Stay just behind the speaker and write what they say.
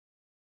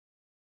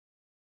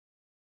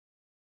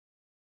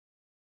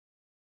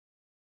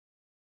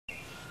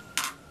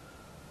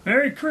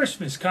Merry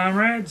Christmas,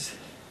 comrades.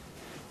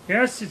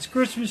 Yes, it's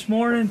Christmas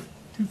morning,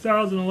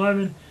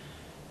 2011.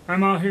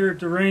 I'm out here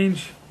at the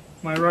range,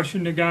 my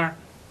Russian Nagant.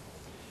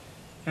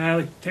 And I'd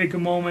like to take a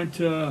moment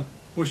to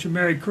wish a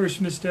Merry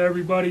Christmas to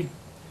everybody,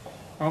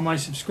 all my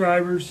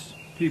subscribers,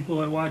 people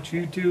that watch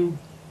YouTube,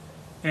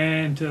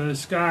 and to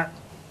Scott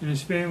and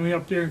his family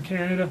up there in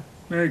Canada.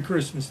 Merry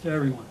Christmas to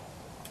everyone.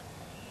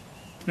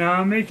 Now,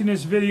 I'm making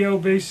this video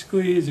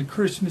basically as a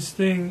Christmas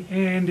thing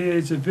and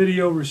as a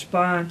video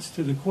response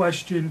to the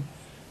question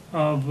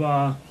of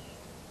the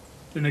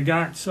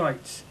Nagant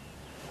sights.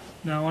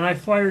 Now, when I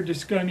fired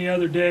this gun the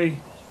other day,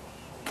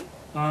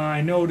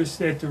 I noticed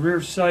that the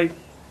rear sight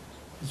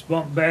is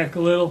bumped back a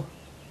little,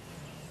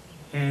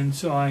 and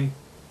so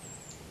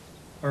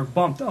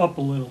bumped up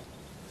a little.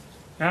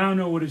 I don't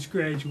know what it's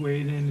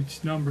graduated in,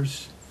 its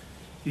numbers,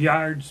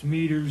 yards,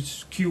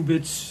 meters,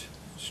 cubits,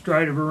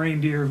 stride of a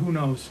reindeer, who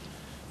knows.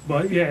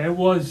 But yeah,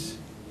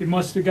 it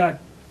must have got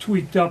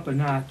tweaked up a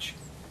notch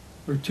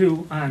or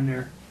two on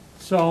there.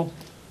 So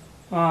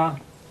I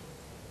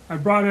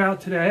brought it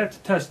out today. I have to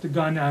test the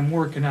gun that I'm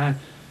working on.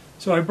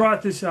 So I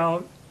brought this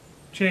out,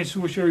 chance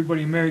to wish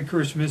everybody a Merry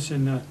Christmas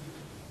and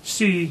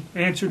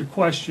answer the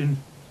question,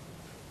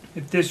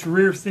 if this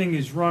rear thing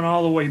is run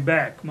all the way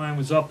back, mine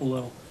was up a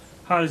little,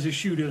 how does it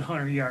shoot at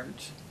 100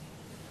 yards?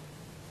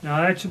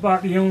 Now that's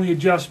about the only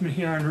adjustment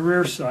here on the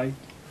rear sight.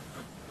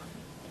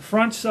 The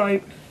front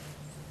sight,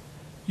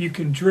 you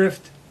can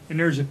drift, and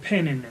there's a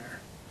pin in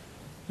there.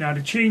 Now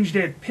to change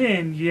that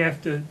pin, you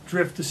have to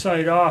drift the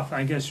sight off,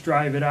 I guess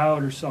drive it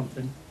out or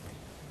something.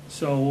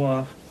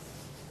 So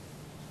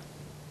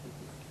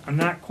I'm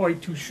not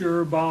quite too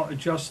sure about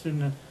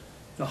adjusting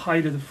the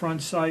height of the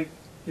front sight,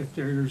 if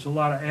there's a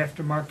lot of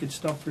aftermarket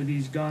stuff for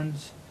these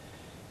guns.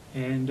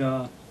 And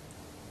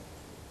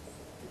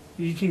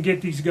you can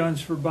get these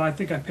guns for about, I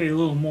think I paid a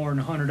little more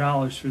than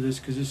 $100 for this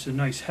because it's a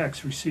nice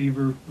hex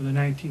receiver with a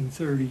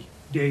 1930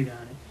 date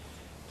on it.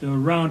 The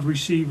round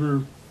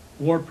receiver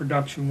war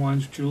production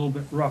ones, which are a little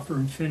bit rougher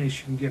in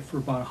finish, you can get for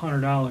about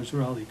 $100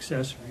 with all the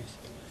accessories.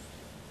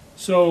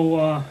 So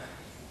I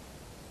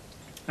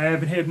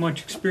haven't had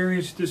much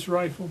experience with this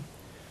rifle,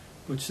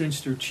 but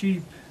since they're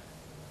cheap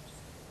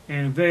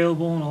and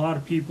available and a lot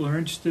of people are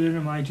interested in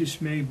them, I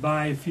just may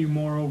buy a few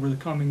more over the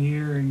coming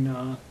year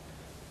and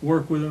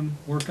work with them,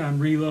 work on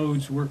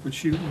reloads, work with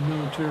shooting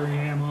military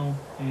ammo,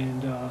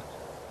 and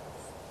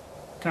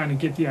kind of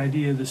get the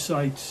idea of the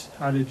sights,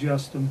 how to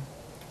adjust them.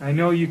 I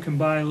know you can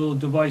buy little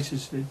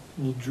devices that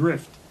will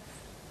drift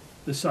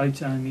the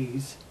sights on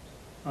these.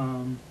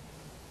 But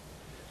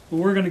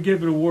we're going to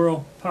give it a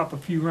whirl, pop a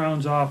few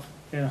rounds off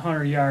at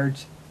 100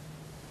 yards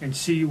and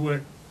see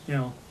what,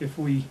 if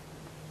we,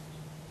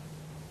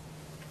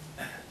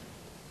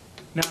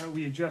 now that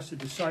we adjusted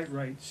the sight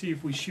right, see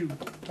if we shoot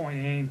point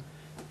aim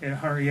at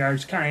 100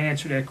 yards, kind of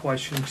answer that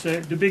question.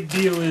 So the big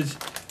deal is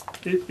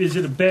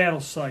it a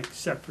battle sight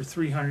set for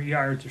 300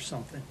 yards or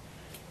something?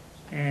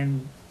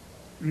 And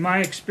in my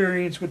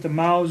experience with the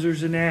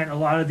Mausers and that, a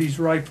lot of these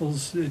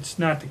rifles, it's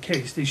not the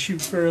case. They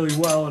shoot fairly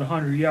well at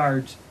 100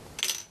 yards.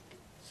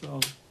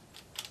 So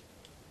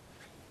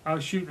I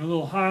was shooting a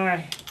little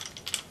high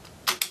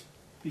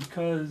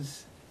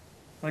because,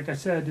 like I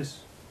said, this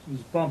was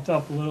bumped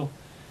up a little.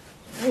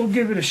 We'll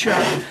give it a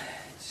shot,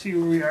 see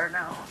where we are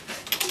now.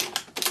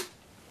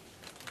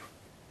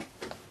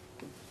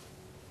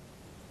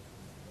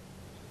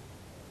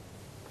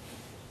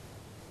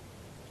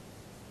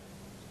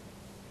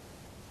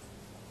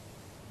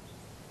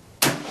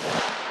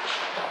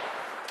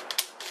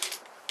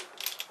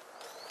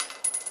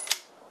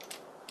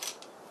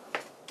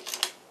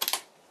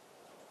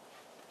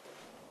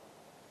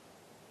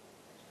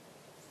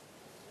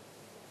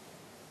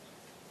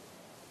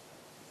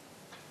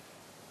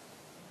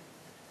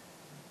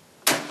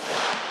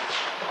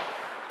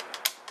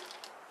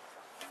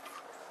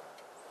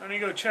 Let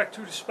me go check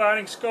through the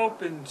spotting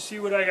scope and see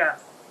what I got.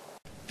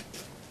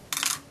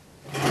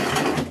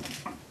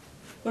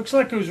 Looks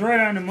like it was right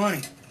on the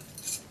money.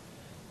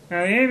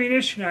 Now the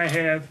ammunition I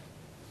have,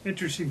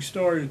 interesting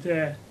story with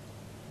that.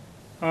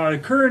 The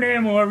current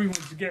ammo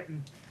everyone's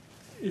getting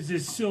is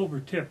this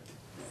silver tipped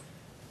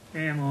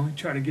ammo. Let me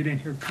try to get in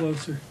here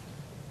closer.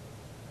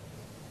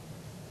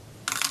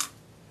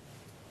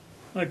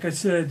 Like I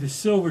said, the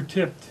silver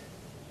tipped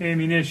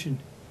ammunition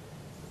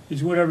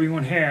is what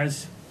everyone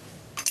has.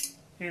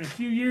 And a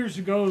few years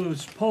ago,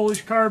 those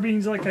Polish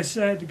carbines, like I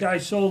said, the guy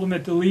sold them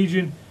at the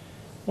Legion.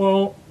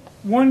 Well,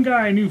 one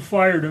guy I knew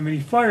fired them, and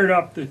he fired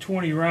up the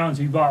 20 rounds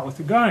he bought with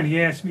the gun. He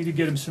asked me to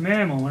get him some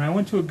ammo. And I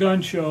went to a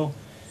gun show,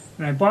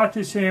 and I bought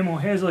this ammo.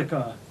 It has like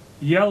a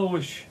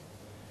yellowish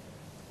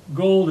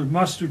gold or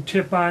mustard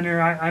tip on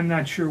there. I'm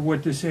not sure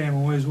what this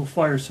ammo is. We'll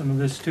fire some of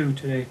this too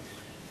today.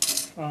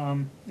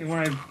 And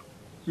when I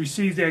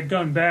received that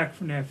gun back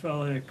from that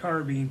fella, that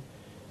carbine,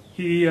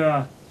 he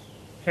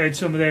had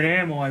some of that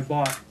ammo I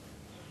bought.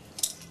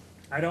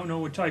 I don't know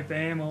what type of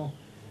ammo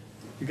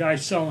the guy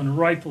selling the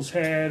rifles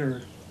had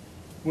or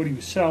what he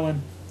was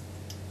selling.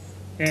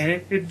 And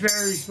it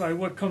varies by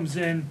what comes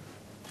in,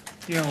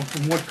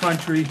 from what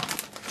country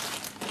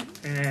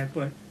and that.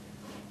 But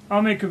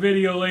I'll make a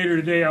video later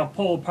today. I'll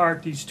pull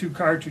apart these two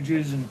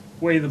cartridges and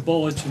weigh the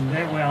bullets, and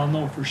that way I'll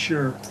know for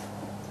sure.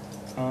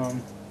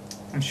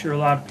 I'm sure a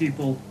lot of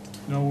people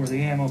know where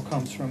the ammo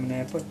comes from and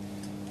that, but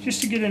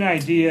just to get an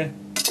idea,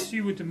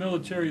 see what the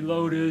military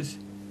load is,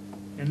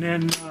 and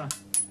then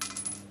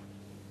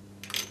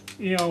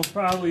you know,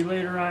 probably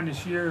later on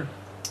this year,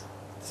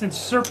 since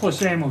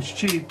surplus ammo's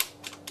cheap,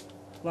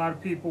 a lot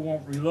of people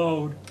won't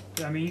reload.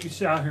 I mean, you can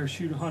sit out here and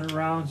shoot 100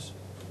 rounds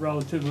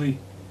relatively,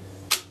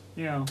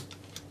 you know,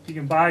 you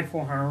can buy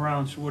 400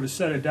 rounds for what a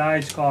set of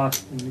dies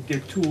cost and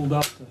get tooled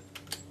up to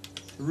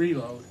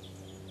reload.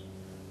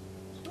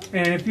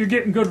 And if you're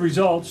getting good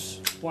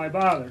results, why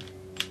bother?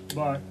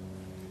 But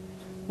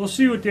we'll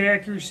see what the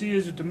accuracy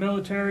is with the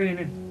military, and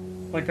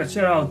it, like I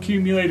said, I'll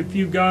accumulate a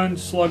few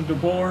guns, slug the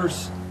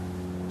bores,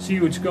 see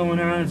what's going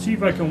on, and see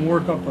if I can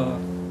work up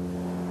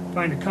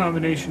find a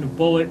combination of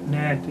bullet and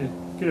that to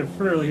get a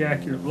fairly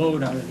accurate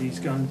load out of these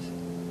guns.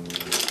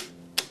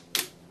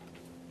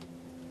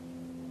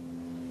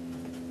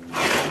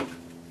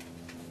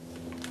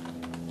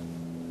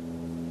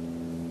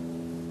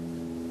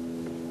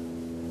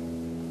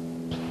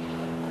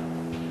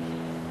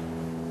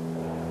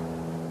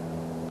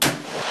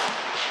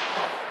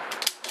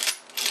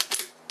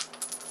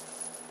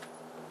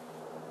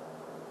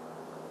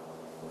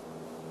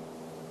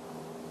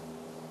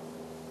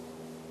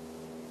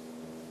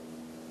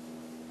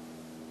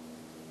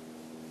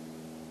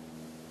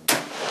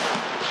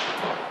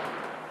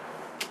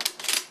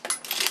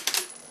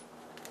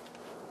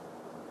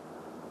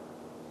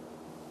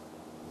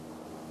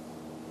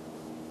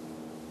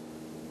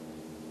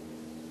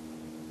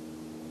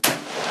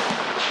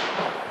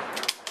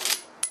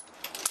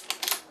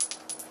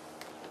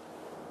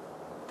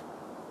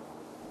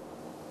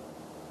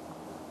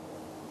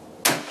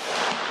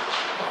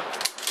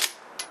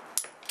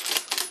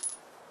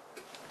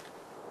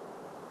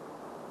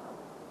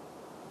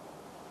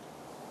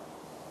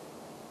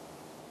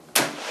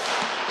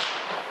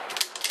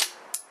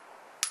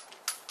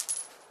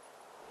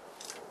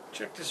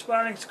 Check the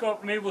spotting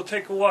scope, maybe we'll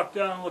take a walk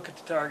down and look at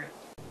the target.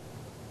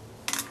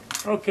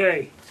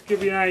 Okay, to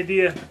give you an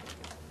idea,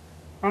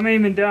 I'm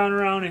aiming down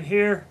around in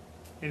here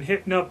and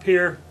hitting up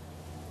here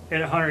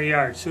at 100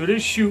 yards. So it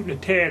is shooting a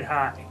tad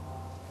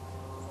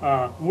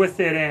high with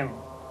that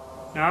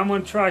ammo. Now I'm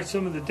going to try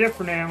some of the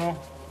different ammo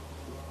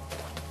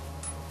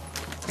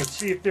and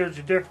see if there's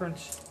a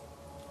difference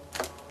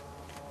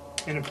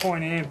in the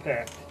point of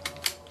impact.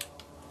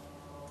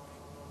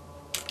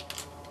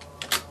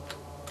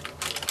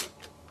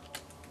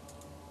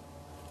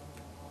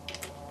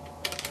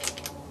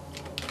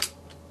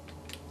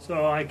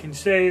 So I can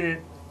say that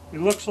it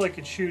looks like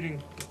it's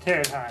shooting a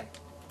tad high.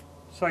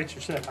 Sights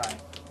are set high.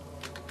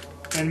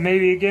 And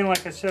maybe again,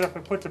 like I said, if I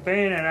put the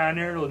bayonet on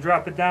there, it'll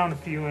drop it down a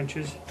few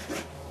inches.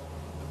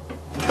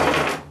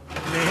 I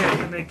may have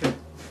to make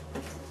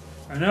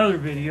another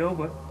video,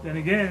 but then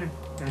again,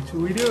 that's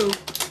what we do.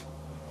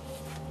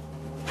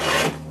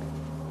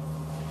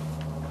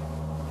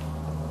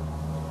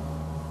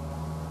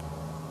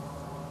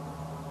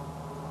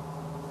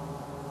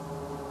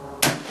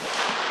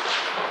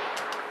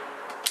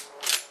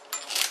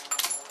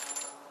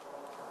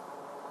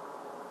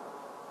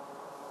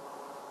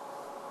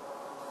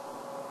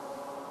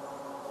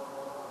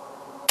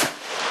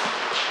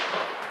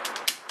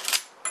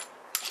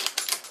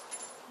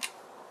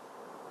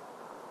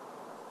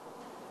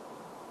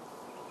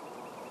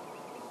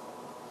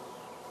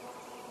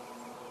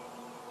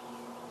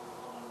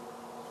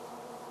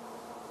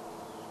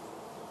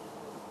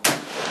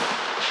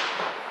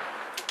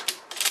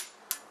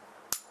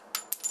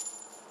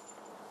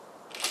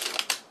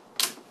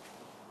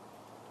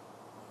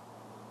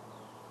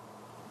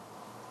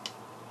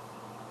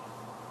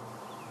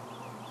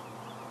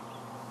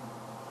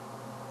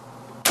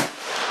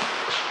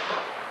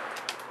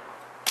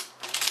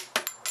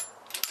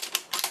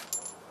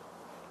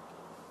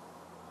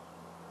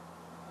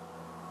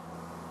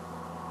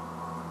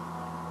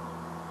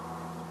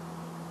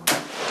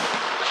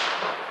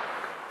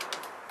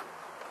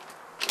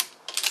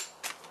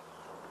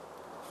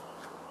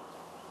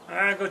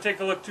 Alright, go take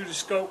a look through the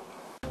scope.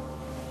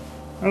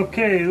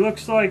 Okay,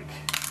 looks like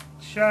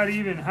shot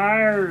even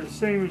higher, the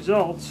same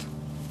results.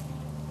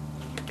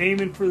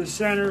 Aiming for the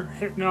center,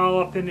 hitting all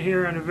up in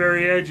here on the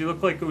very edge. It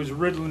looked like it was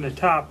riddling the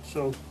top,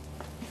 so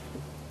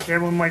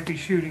everyone might be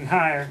shooting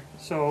higher.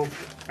 So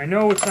I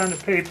know what's on the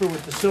paper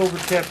with the silver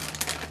tip.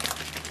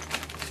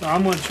 So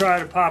I'm going to try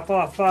to pop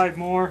off 5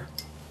 more.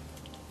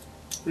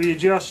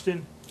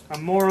 Readjusting.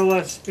 I'm more or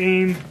less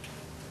aimed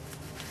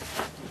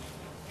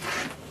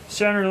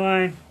center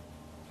line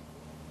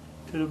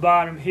to the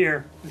bottom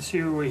here and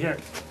see where we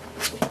hit.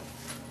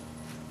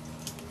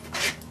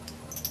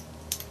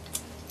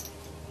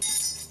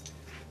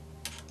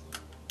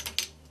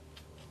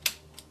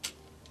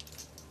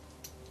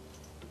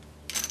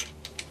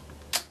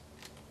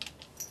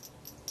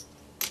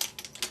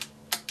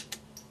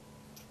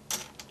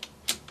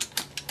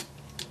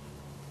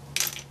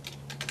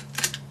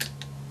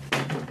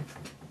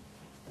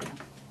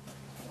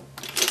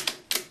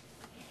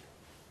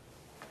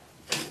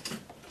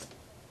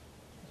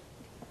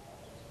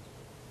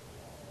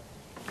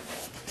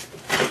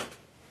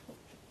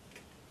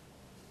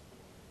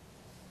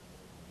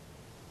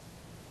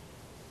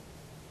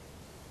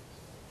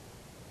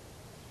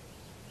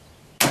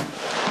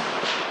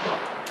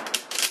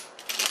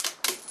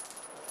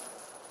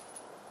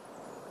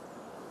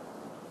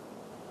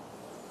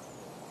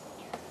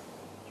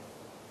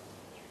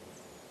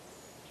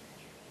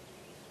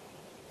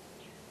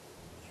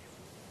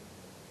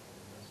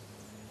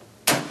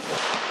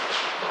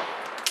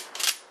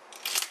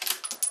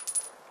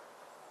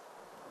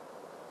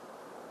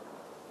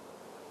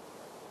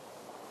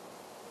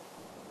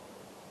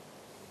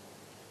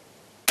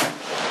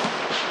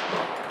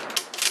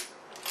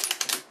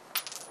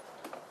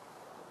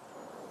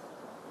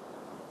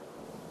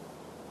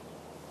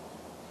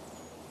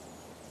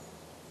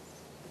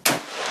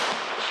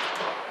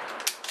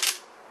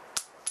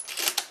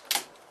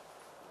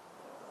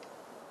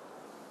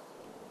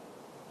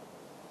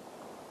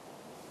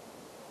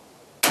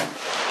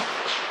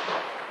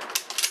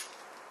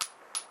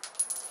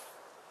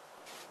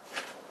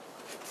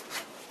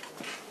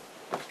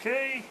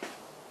 Okay.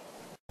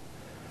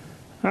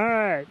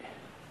 Alright.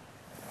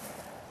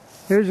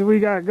 Here's what we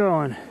got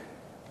going.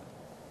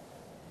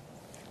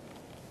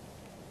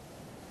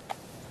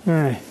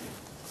 Alright.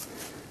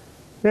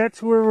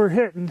 That's where we're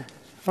hitting,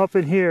 up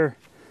in here,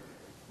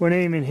 when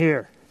aiming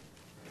here.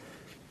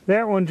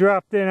 That one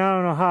dropped in, I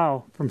don't know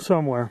how, from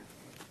somewhere.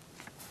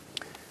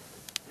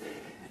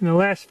 And the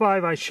last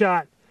 5 I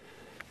shot,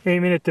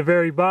 aiming at the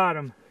very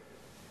bottom,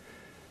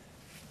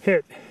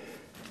 hit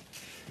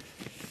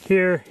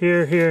here,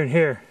 here, here, and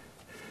here.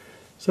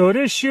 So it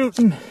is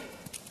shooting,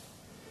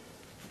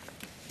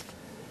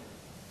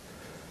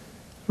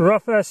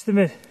 rough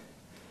estimate,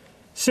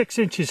 6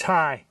 inches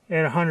high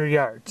at 100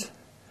 yards,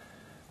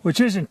 which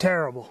isn't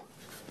terrible.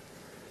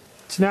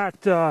 It's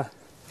not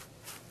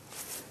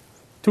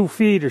 2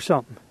 feet or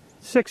something.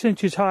 6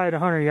 inches high at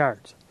 100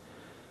 yards.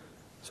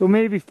 So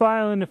maybe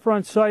filing the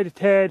front sight a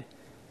tad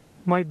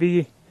might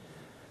be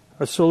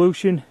a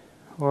solution,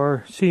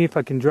 or see if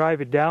I can drive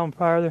it down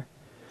farther.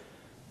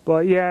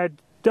 But yeah, it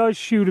does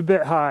shoot a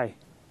bit high,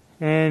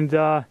 and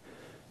the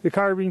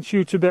carbine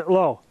shoots a bit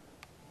low.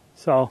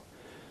 So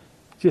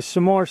just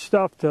some more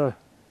stuff to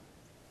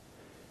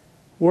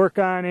work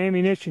on.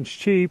 Ammunition's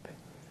cheap,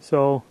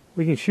 so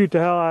we can shoot the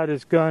hell out of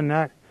this gun,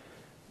 not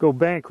go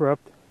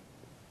bankrupt.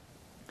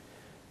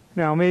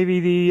 Now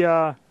maybe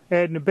the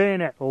adding a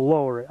bayonet will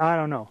lower it, I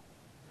don't know.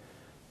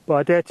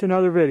 But that's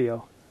another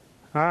video.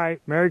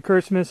 Alright, Merry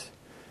Christmas.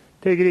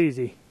 Take it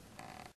easy.